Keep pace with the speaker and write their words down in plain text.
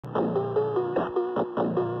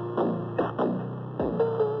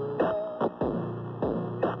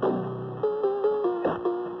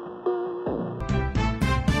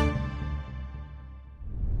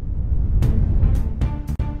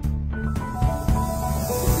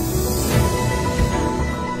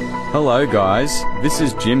Hello guys, this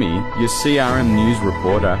is Jimmy, your CRM news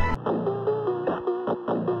reporter.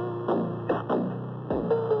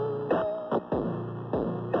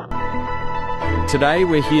 Today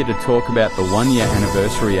we're here to talk about the 1-year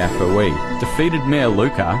anniversary after we defeated Mayor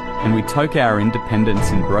Luca and we took our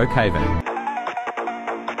independence in Brookhaven.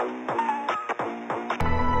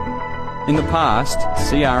 In the past,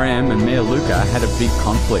 CRM and Mayor Luca had a big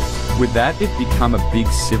conflict. With that, it became a big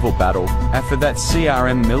civil battle. After that,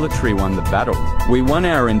 CRM military won the battle. We won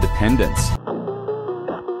our independence.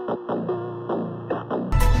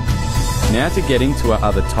 Now to get into our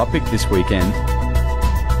other topic this weekend.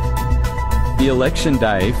 The election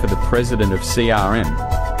day for the president of CRM.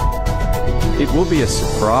 It will be a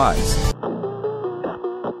surprise.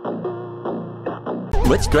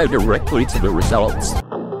 Let's go directly to the results.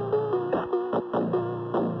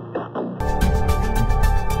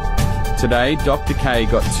 Today, Dr. K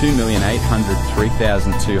got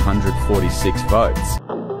 2,803,246 votes.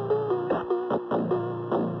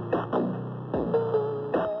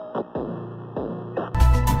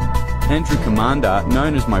 Andrew Commander,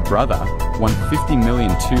 known as my brother, won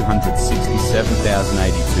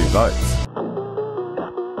 50,267,082 votes.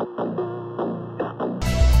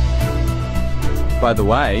 By the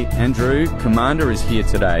way, Andrew Commander is here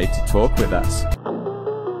today to talk with us.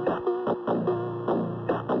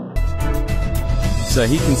 So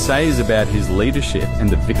he can say is about his leadership and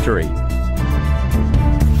the victory.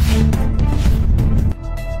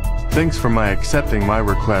 Thanks for accepting my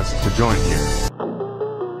request to join here.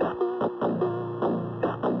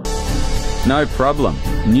 No problem.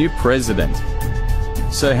 New president.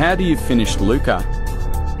 So how do you finish Luca?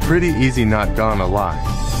 Pretty easy, not gonna lie.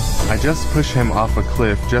 I just push him off a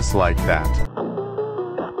cliff just like that.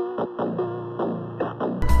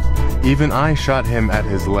 Even I shot him at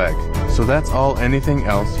his leg. So that's all. Anything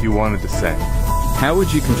else you wanted to say? How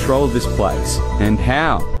would you control this place? And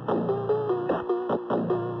how?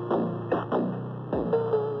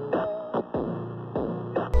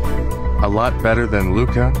 A lot better than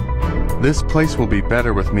Luca. This place will be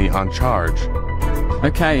better with me on charge.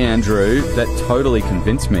 Okay, Andrew, that totally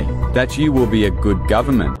convinced me that you will be a good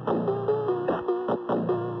government.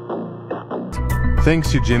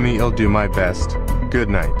 Thanks you, Jimmy. I'll do my best. Good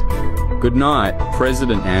night. Good night,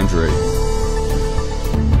 President Andrew.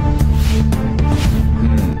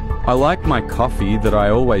 I like my coffee that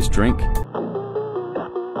I always drink.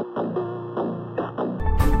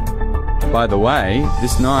 By the way,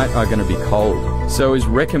 this night are going to be cold, so is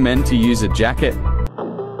recommend to use a jacket.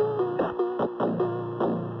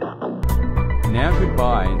 Now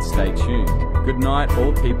goodbye and stay tuned. Good night,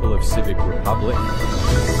 all people of Civic Republic.